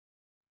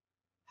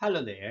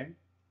Hello there.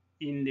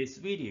 In this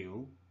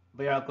video,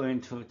 we are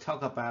going to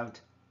talk about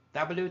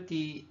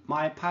WD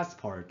My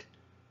Passport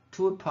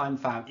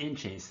 2.5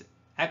 inches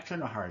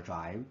external hard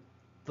drive,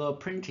 the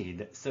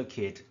printed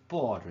circuit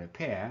board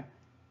repair,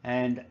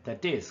 and the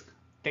disk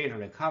data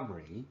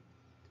recovery.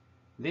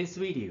 This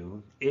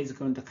video is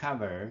going to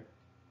cover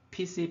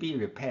PCB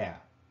repair,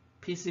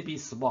 PCB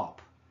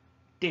swap,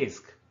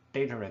 disk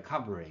data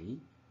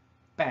recovery,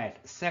 bad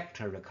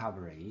sector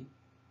recovery,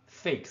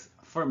 fix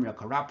firmware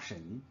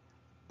corruption,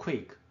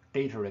 quick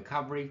data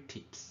recovery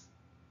tips.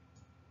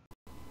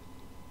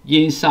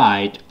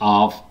 Inside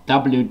of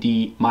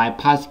WD My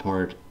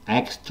Passport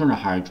external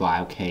hard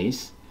drive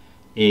case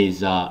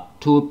is a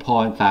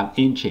 2.5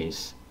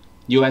 inches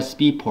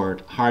USB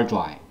port hard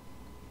drive.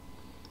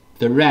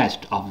 The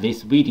rest of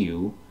this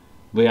video,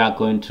 we are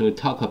going to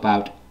talk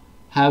about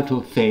how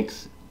to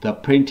fix the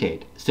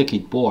printed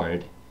circuit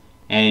board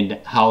and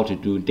how to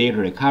do data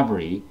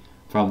recovery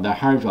from the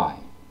hard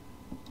drive.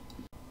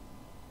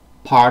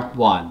 Part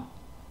 1.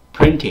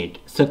 Printed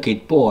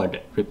circuit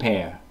board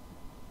repair.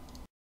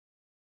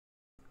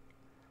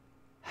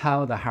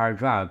 How the hard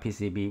drive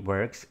PCB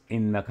works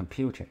in the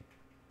computer.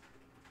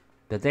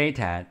 The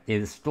data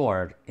is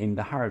stored in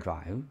the hard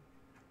drive.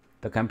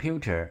 The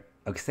computer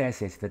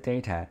accesses the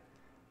data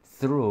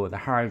through the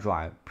hard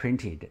drive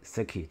printed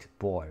circuit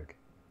board.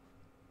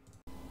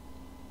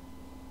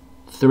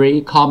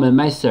 3 common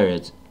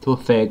methods to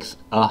fix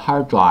a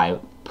hard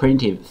drive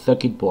printed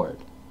circuit board.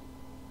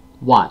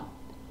 1.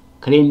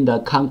 Clean the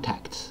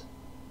contacts.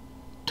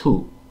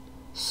 2.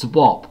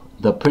 Swap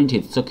the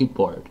printed circuit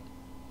board.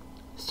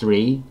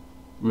 3.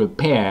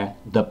 Repair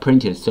the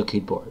printed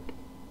circuit board.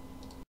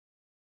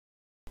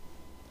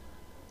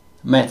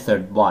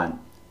 Method 1.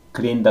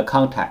 Clean the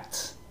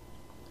contacts.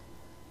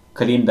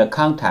 Clean the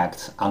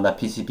contacts on the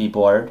PCB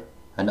board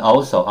and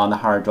also on the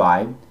hard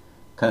drive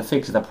can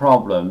fix the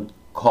problem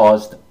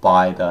caused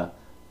by the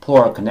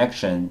poor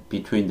connection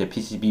between the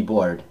PCB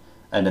board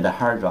and the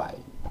hard drive.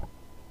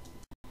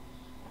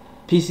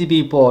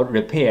 PCB board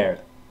repair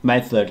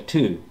method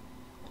 2.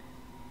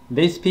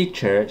 This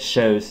picture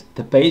shows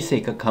the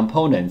basic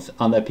components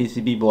on the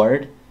PCB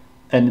board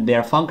and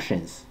their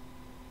functions.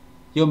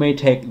 You may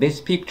take this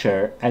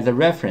picture as a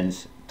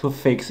reference to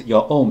fix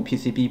your own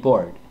PCB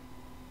board.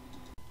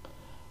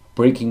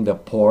 Breaking the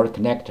port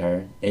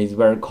connector is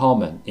very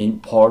common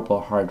in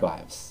portable hard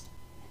drives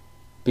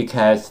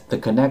because the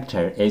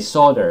connector is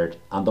soldered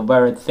on the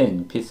very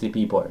thin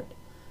PCB board.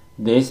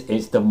 This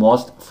is the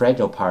most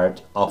fragile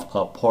part of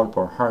a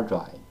portable hard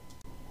drive.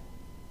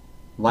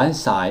 One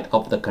side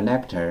of the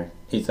connector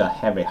is a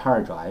heavy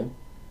hard drive,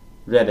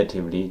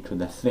 relatively to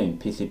the thin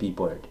PCB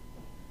board.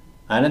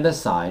 Another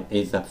side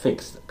is a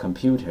fixed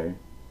computer.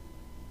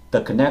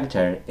 The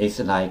connector is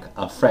like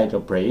a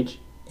fragile bridge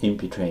in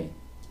between.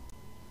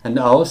 And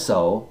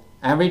also,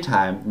 every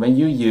time when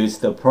you use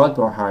the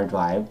portable hard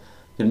drive,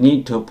 you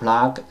need to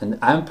plug and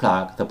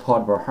unplug the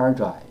portable hard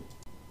drive.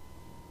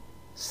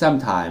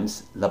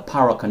 Sometimes the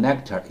power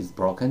connector is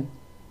broken,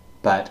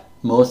 but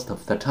most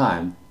of the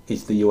time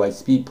it's the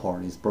USB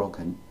port is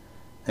broken,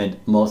 and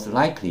most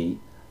likely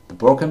the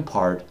broken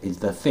part is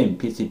the thin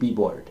PCB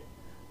board,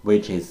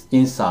 which is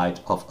inside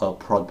of a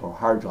portable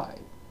hard drive.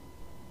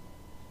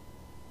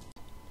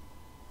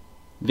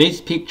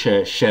 This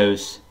picture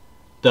shows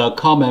the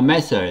common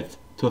methods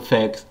to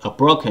fix a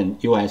broken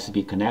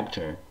USB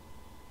connector.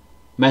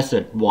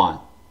 Method 1.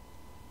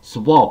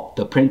 Swap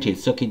the printed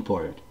circuit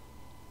board.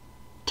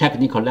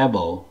 Technical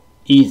level,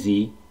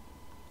 easy.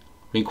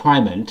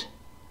 Requirement,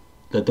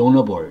 the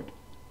donor board.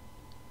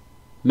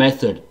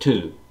 Method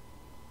 2.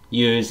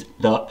 Use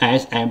the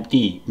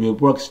SMD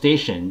rework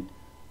station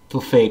to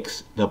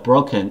fix the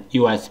broken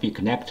USB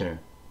connector.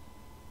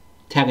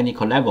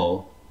 Technical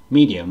level,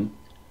 medium.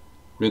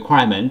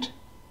 Requirement,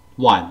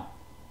 1.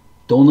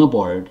 Donor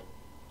board.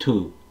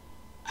 2.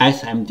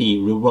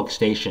 SMD rework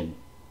station.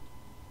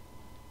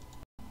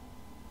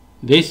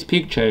 This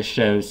picture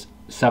shows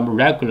some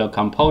regular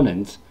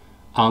components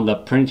on the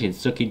printed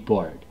circuit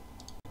board.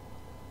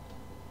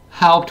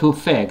 How to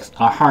fix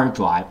a hard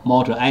drive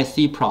motor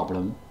IC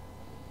problem.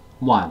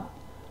 1.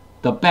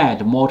 The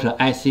bad motor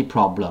IC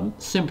problem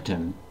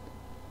symptom.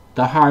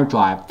 The hard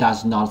drive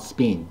does not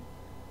spin.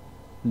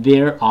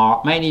 There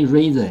are many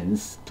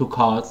reasons to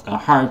cause a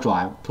hard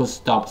drive to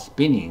stop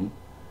spinning.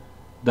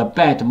 The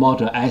bad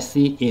motor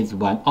IC is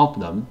one of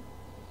them.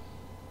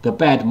 The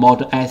bad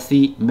motor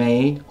IC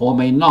may or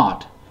may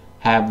not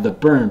have the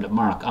burned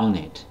mark on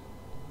it.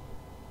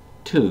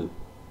 2.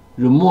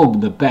 Remove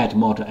the bad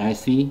motor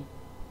IC.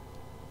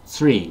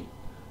 3.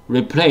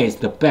 Replace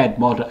the bad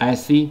motor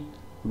IC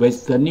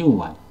with the new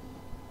one.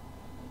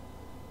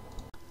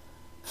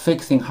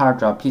 Fixing hard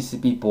drive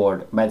PCB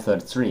board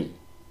method 3.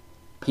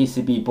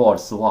 PCB board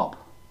swap.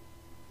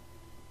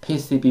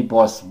 PCB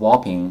board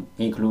swapping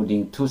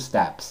including 2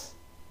 steps.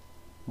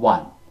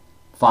 1.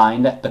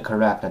 Find the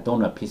correct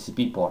donor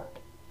PCB board.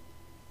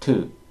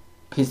 2.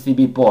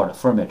 PCB board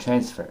firmware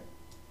transfer.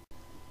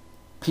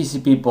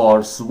 PCB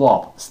board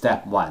swap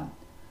step 1.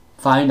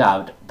 Find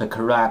out the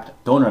correct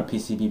donor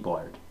PCB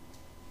board.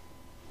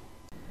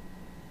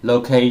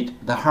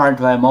 Locate the hard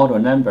drive model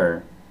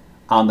number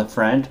on the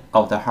front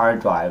of the hard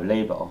drive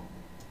label.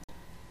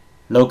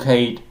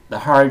 Locate the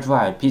hard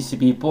drive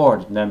PCB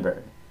board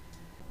number.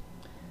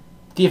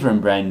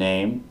 Different brand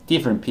name,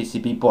 different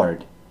PCB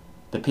board.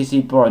 The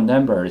PCB board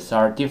numbers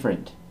are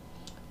different.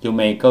 You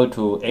may go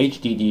to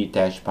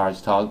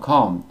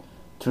hddparts.com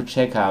to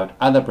check out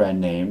other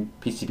brand name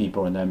PCB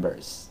board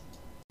numbers.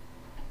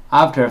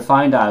 After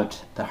find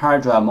out the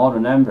hard drive model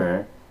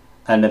number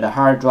and the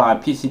hard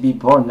drive PCB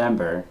board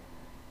number,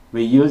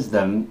 we use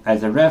them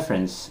as a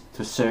reference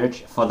to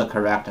search for the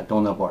correct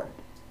donor board.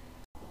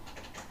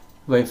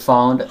 We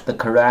found the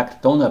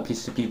correct donor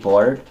PCB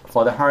board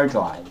for the hard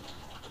drive,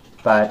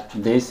 but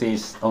this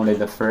is only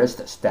the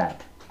first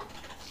step.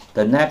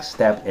 The next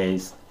step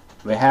is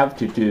we have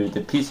to do the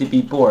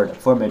PCB board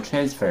firmware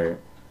transfer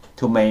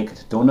to make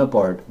the donor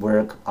board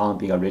work on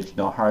the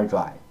original hard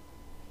drive.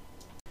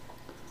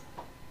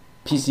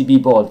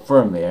 PCB board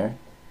firmware.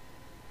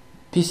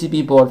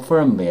 PCB board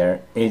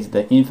firmware is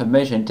the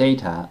information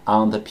data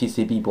on the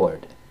PCB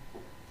board.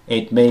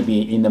 It may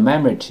be in the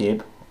memory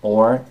chip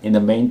or in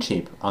the main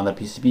chip on the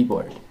PCB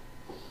board.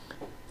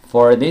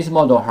 For this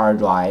model hard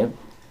drive,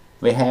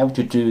 we have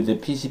to do the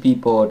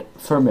PCB board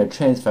firmware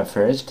transfer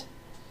first,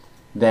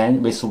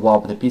 then we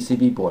swap the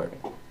PCB board.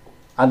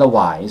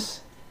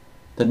 Otherwise,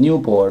 the new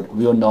board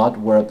will not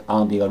work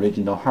on the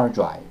original hard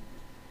drive.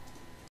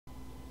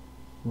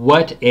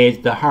 What is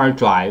the hard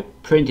drive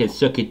printed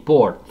circuit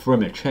board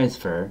firmware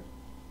transfer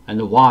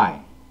and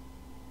why?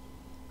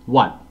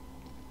 1.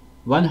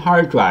 One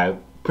hard drive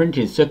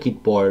printed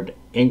circuit board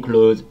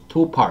includes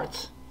two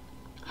parts,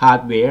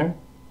 hardware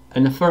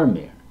and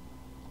firmware.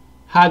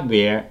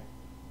 Hardware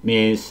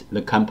means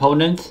the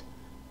components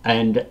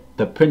and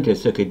the printed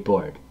circuit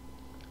board.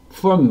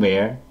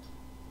 Firmware,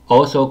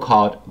 also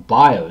called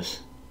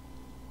BIOS,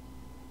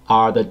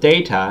 are the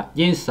data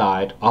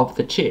inside of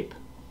the chip.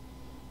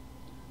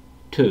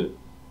 2.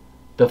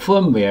 The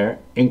firmware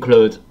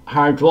includes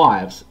hard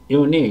drive's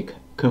unique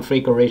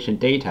configuration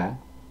data.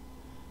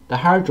 The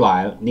hard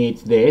drive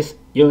needs this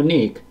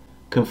unique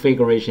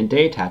configuration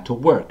data to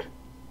work.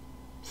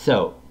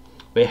 So,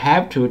 we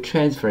have to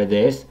transfer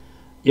this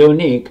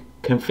unique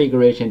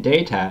configuration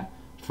data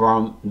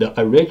from the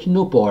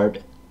original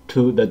board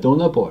to the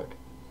donor board.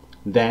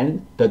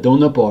 Then the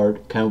donor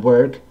board can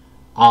work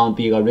on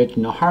the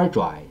original hard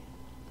drive.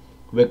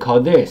 We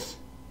call this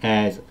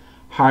as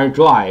hard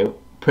drive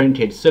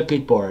printed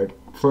circuit board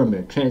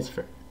firmware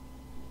transfer.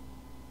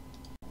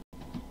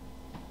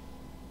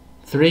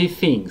 3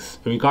 things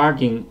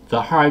regarding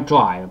the hard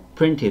drive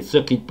printed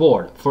circuit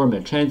board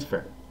firmware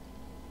transfer.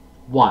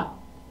 1.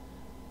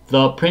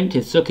 The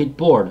printed circuit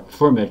board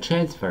firmware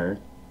transfer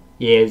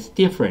is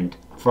different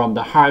from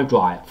the hard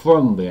drive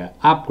firmware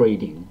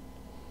upgrading.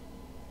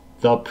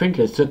 The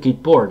printed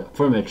circuit board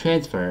firmware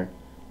transfer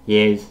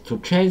is to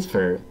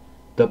transfer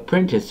the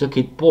printed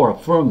circuit board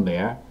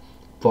firmware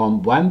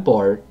from one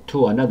board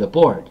to another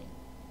board.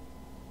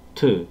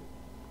 2.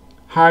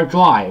 Hard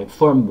drive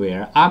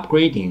firmware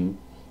upgrading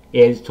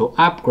is to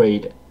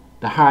upgrade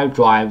the hard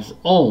drive's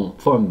own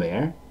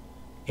firmware.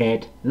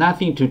 It has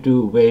nothing to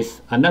do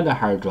with another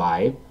hard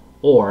drive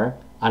or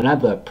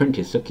another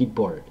printed circuit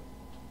board.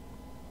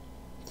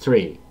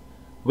 3.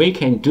 We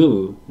can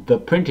do the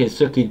printed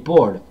circuit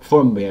board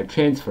firmware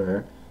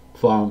transfer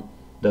from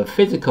the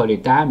physically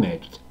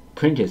damaged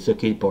printed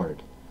circuit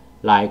board,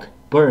 like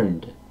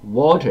burned,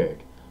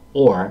 watered,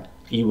 or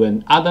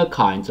even other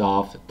kinds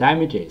of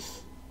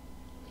damages.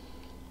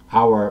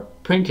 Our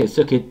printed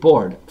circuit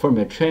board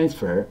firmware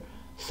transfer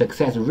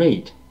success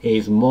rate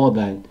is more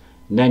than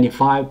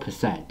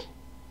 95%.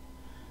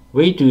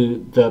 We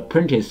do the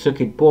printed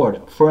circuit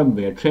board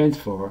firmware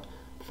transfer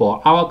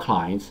for our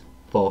clients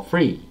for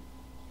free.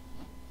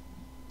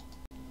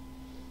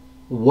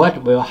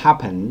 What will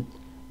happen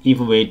if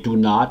we do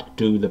not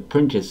do the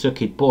printed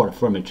circuit board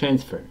firmware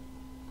transfer?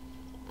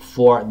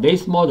 For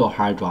this model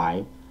hard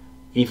drive,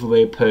 if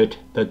we put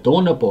the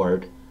donor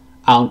board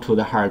onto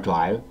the hard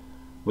drive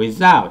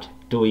without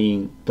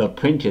doing the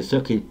printed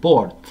circuit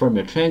board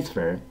firmware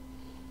transfer,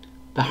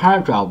 the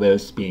hard drive will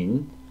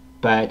spin,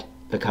 but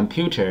the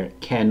computer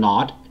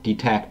cannot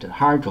detect the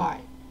hard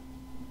drive.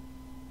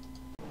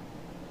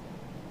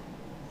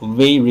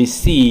 We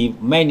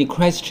receive many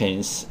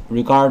questions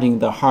regarding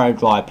the hard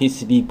drive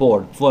PCB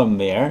board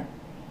firmware,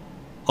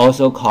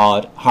 also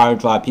called hard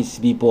drive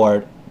PCB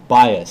board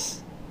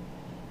BIOS,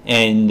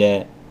 and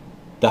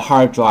the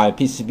hard drive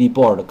PCB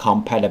board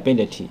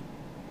compatibility.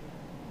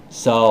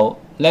 So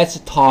let's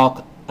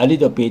talk a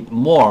little bit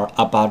more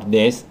about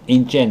this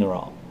in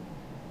general.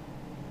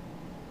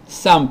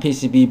 Some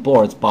PCB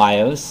boards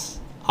BIOS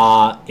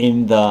are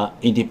in the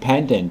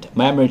independent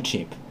memory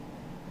chip,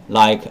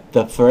 like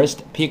the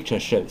first picture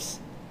shows.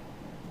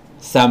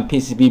 Some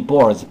PCB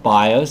boards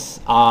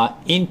BIOS are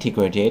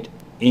integrated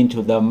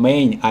into the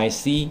main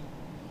IC,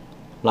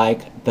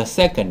 like the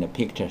second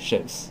picture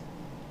shows.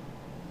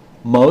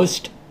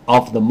 Most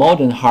of the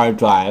modern hard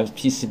drive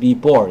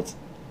PCB boards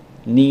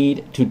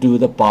need to do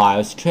the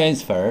BIOS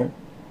transfer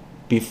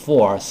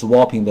before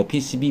swapping the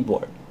PCB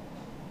board.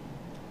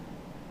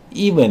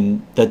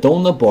 Even the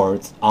donor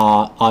boards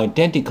are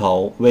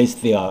identical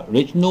with the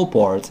original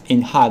boards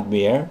in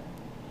hardware,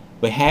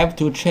 we have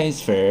to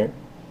transfer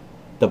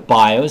the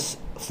BIOS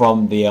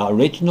from the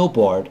original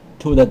board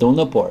to the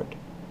donor board.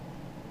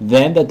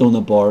 Then the donor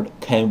board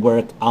can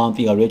work on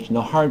the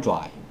original hard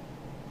drive.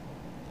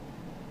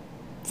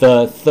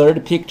 The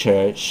third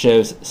picture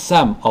shows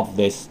some of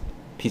these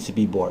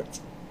PCB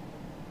boards.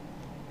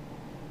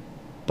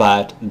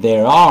 But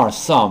there are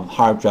some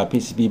hard drive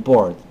PCB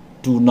boards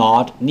do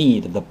not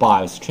need the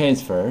BIOS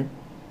transfer.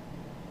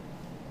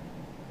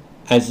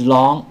 As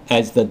long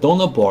as the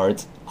donor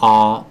boards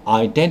are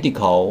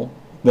identical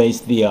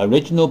with the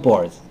original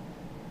boards,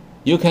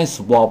 you can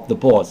swap the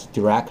boards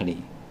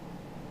directly.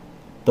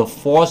 The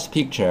fourth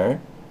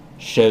picture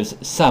shows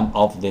some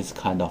of these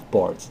kind of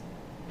boards.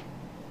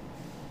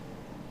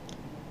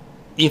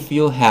 If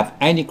you have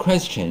any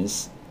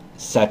questions,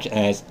 such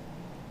as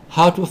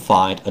how to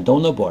find a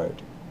donor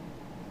board,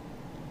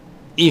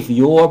 if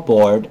your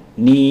board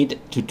needs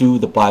to do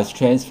the BIOS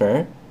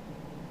transfer,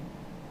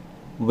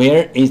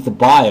 where is the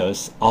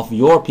BIOS of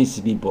your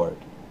PCB board,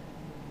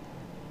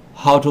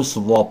 how to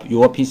swap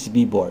your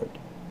PCB board,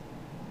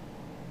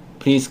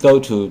 please go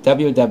to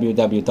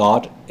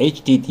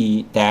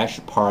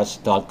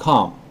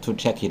www.hdd-parts.com to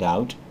check it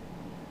out,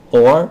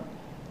 or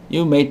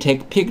you may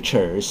take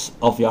pictures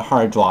of your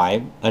hard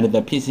drive and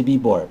the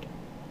PCB board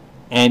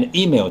and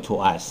email to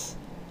us.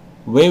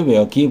 We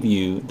will give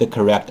you the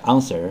correct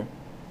answer.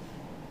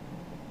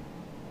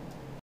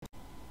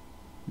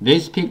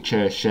 This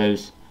picture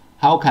shows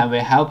how can we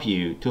help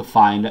you to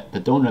find the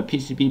donor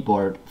PCB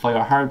board for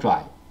your hard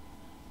drive.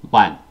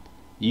 1.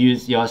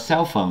 Use your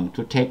cell phone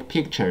to take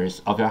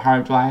pictures of your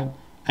hard drive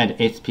and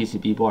its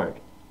PCB board.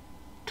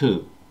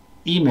 2.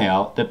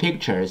 Email the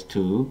pictures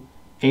to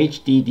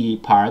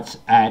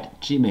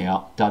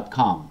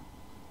hddparts@gmail.com.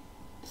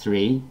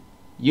 3.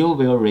 You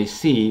will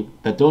receive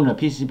the donor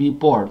PCB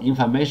board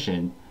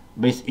information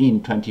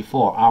within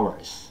 24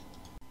 hours.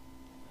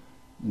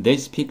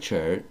 This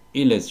picture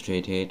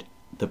illustrated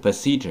the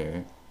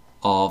procedure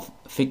of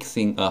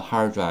fixing a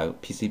hard drive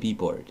PCB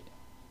board.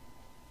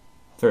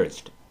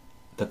 First,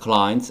 the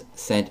clients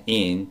send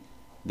in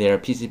their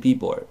PCB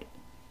board.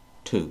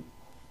 2.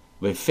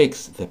 We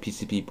fix the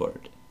PCB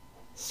board.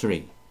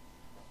 3.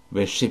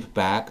 We ship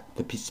back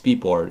the PCB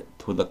board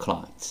to the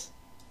clients.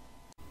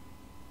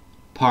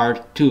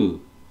 Part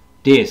 2.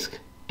 Disk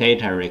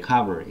Data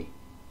Recovery.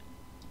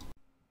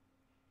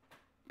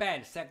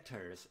 Bad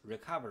sectors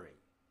recovery.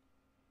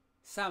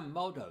 Some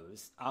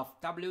models of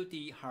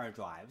WD hard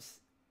drives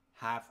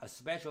have a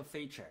special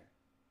feature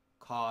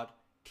called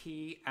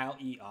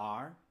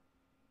TLER,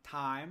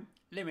 Time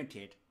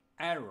Limited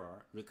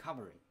Error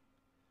Recovery,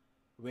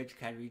 which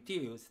can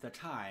reduce the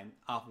time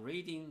of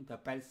reading the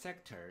bad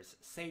sectors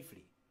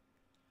safely.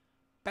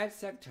 Bad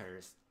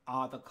sectors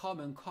are the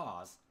common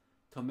cause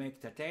to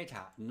make the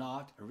data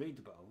not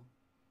readable.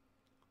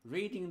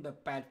 Reading the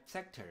bad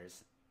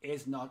sectors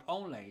is not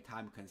only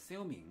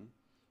time-consuming,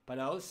 but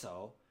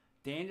also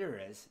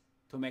dangerous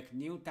to make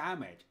new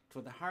damage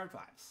to the hard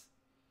drives.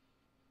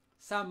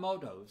 Some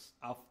models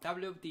of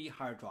WD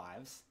hard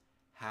drives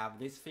have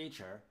this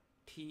feature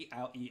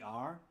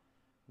TLER,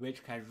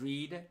 which can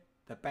read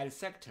the bad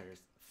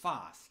sectors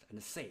fast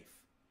and safe.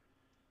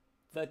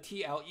 The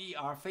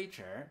TLER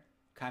feature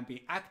can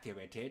be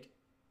activated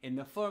in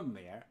the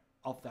firmware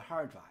of the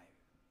hard drive.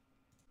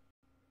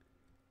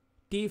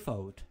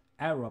 Default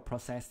error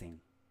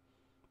processing.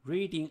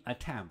 Reading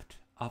attempt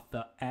of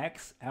the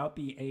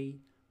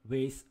XLBA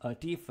with a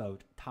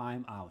default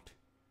timeout.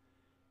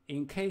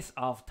 In case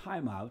of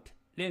timeout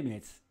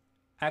limits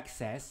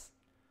access,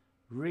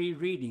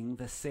 rereading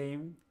the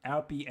same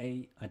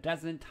LBA a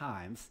dozen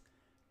times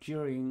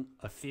during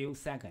a few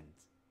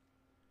seconds.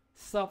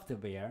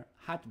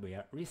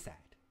 Software-hardware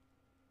reset.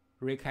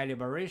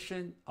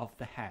 Recalibration of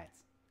the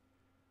heads.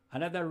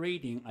 Another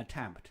reading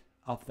attempt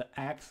of the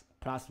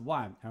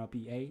X+1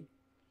 LBA.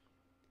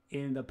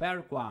 In the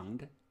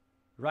background,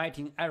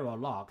 writing error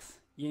logs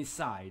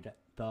inside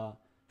the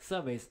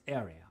service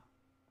area,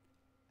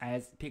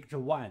 as picture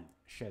 1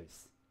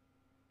 shows.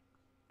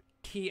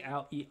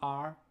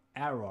 TLER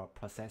error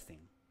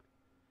processing.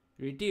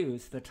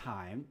 Reduce the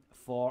time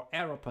for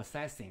error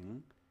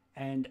processing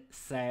and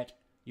set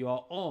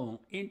your own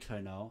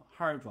internal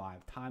hard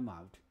drive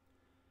timeout.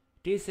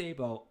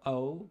 Disable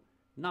all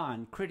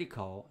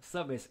non-critical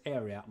service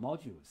area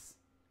modules.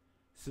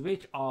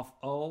 Switch off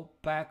all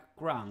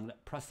background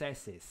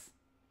processes.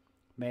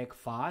 Make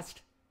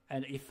fast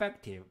and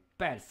effective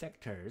bad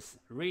sectors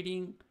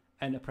reading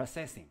and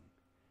processing,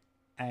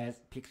 as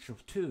picture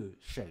 2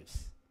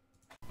 shows.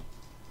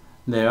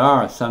 There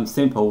are some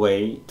simple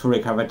ways to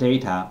recover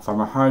data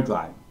from a hard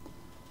drive.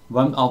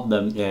 One of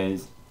them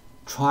is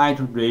try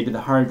to read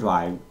the hard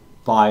drive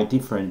by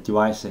different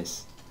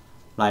devices,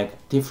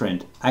 like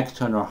different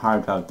external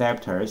hard drive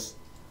adapters,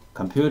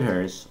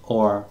 computers,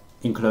 or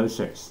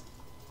enclosures.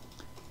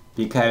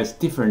 Because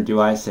different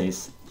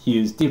devices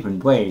use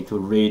different ways to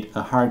read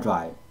a hard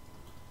drive,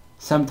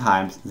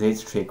 sometimes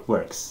this trick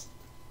works.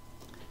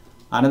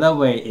 Another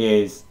way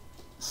is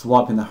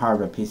swapping the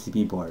hardware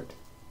PCB board.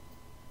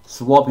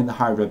 Swapping the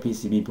hardware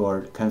PCB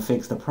board can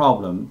fix the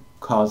problem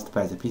caused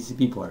by the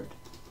PCB board.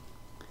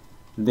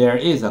 There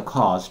is a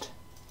cost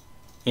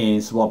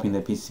in swapping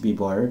the PCB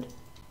board,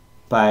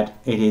 but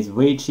it is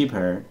way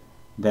cheaper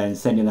than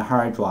sending the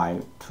hard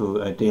drive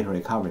to a data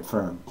recovery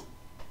firm.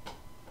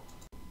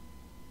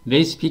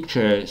 This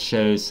picture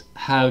shows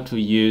how to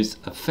use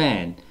a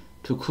fan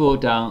to cool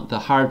down the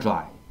hard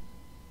drive.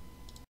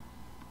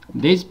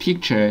 This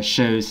picture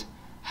shows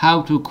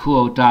how to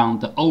cool down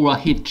the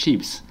overheat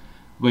chips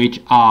which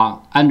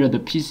are under the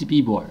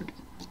PCB board.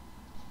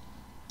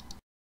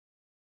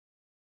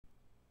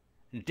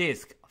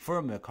 Disk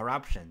firmware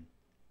corruption.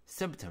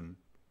 Symptom: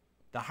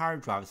 the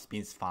hard drive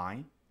spins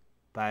fine,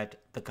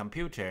 but the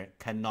computer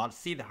cannot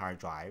see the hard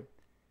drive,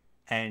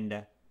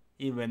 and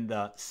even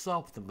the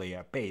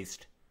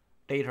software-based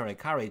data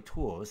recovery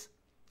tools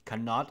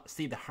cannot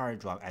see the hard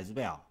drive as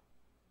well.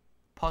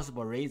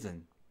 Possible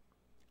reason: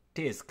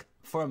 disk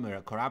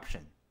firmware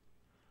corruption.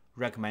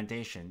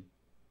 Recommendation: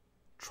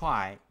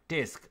 try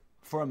disk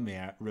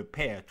firmware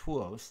repair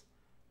tools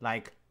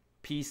like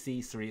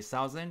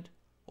PC3000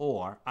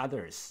 or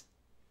others.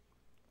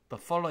 The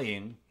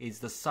following is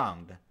the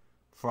sound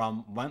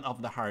from one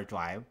of the hard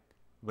drive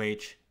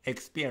which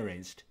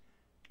experienced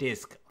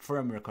disk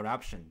firmware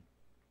corruption.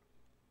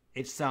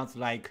 It sounds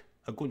like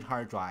a good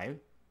hard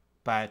drive,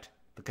 but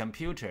the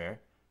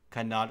computer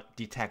cannot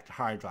detect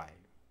hard drive.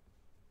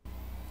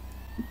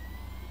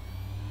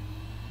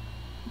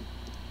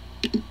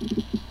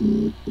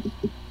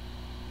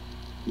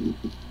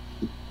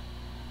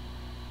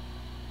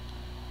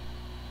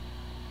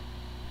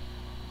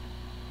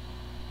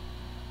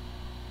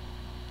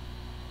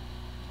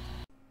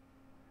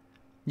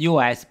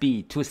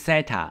 USB to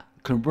SATA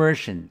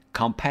conversion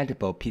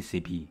compatible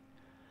PCB.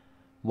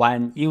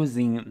 When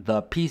using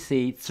the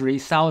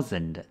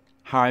PC3000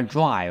 hard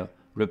drive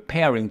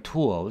repairing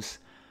tools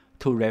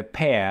to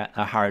repair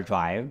a hard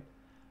drive,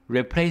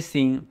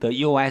 replacing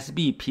the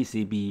USB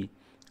PCB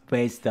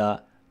with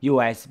the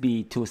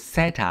USB to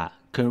SATA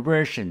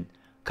conversion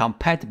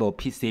compatible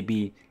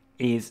PCB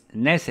is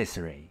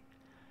necessary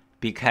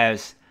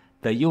because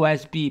the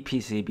USB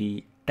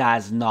PCB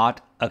does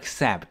not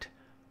accept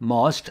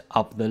most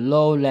of the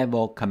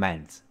low-level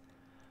commands.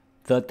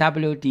 The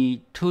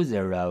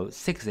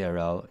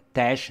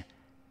WD40NMZW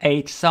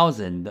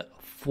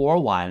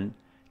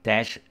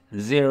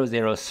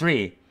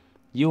 8041-003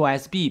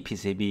 USB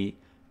PCB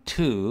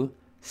to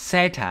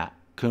SATA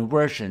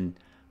conversion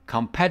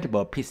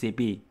compatible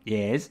PCB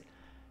is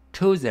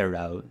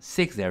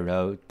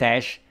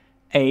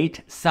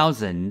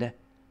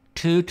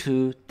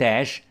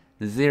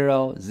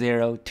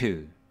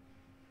 2060-8022-002.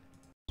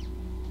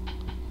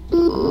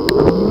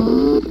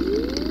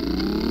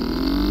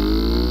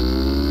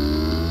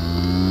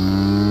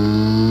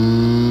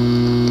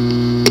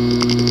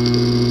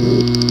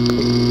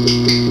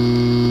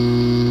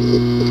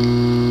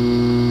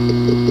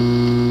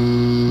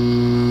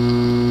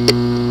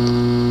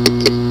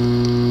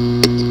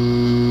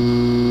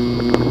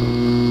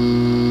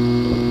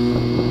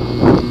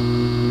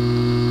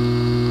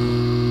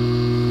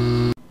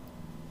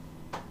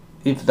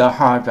 If the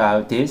hard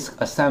drive disk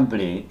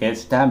assembly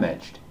is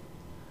damaged,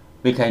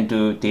 we can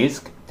do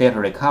disk data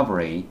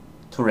recovery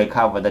to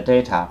recover the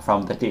data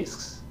from the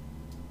disks.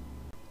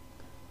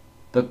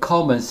 The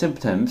common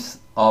symptoms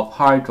of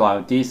hard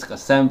drive disk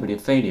assembly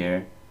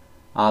failure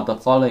are the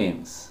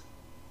following.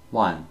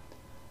 1.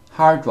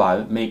 Hard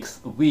drive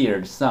makes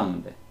weird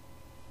sound.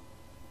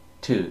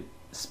 2.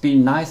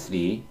 Spin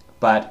nicely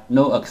but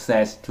no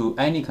access to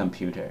any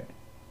computer.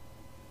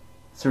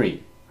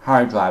 3.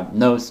 Hard drive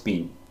no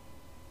spin.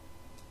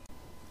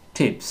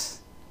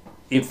 Tips: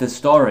 if the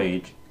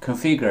storage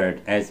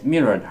configured as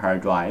mirrored hard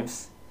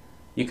drives,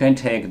 you can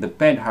take the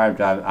bad hard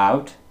drive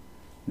out,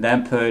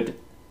 then put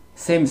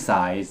same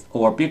size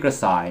or bigger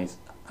size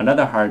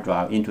another hard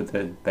drive into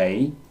the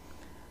bay,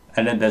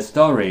 and then the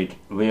storage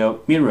will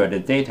mirror the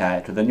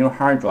data to the new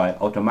hard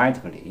drive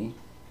automatically.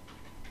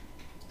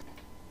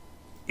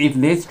 If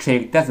this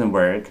trick doesn't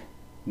work,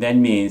 that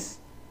means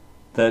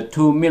the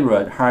two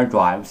mirrored hard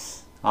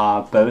drives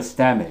are both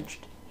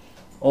damaged,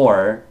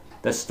 or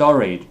the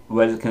storage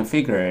was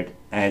configured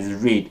as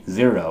read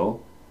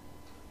 0.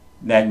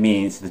 That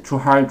means the two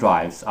hard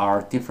drives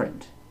are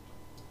different.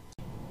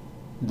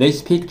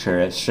 This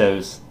picture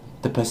shows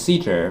the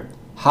procedure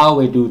how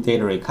we do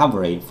data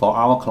recovery for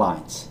our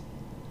clients.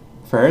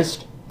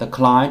 First, the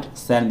client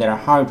sends their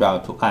hard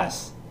drive to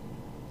us.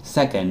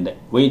 Second,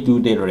 we do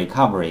data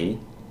recovery.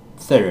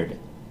 Third,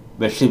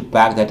 we ship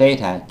back the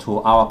data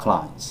to our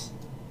clients.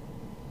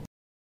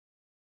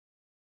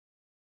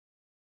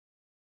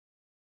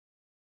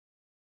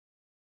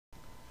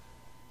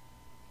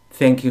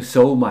 Thank you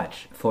so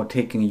much for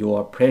taking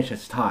your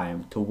precious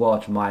time to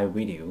watch my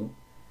video.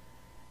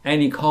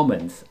 Any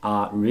comments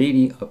are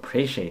really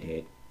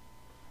appreciated.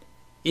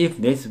 If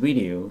this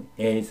video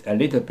is a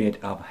little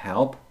bit of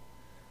help,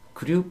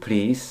 could you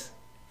please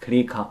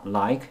click on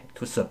like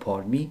to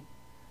support me?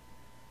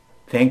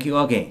 Thank you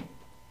again.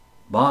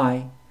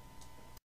 Bye.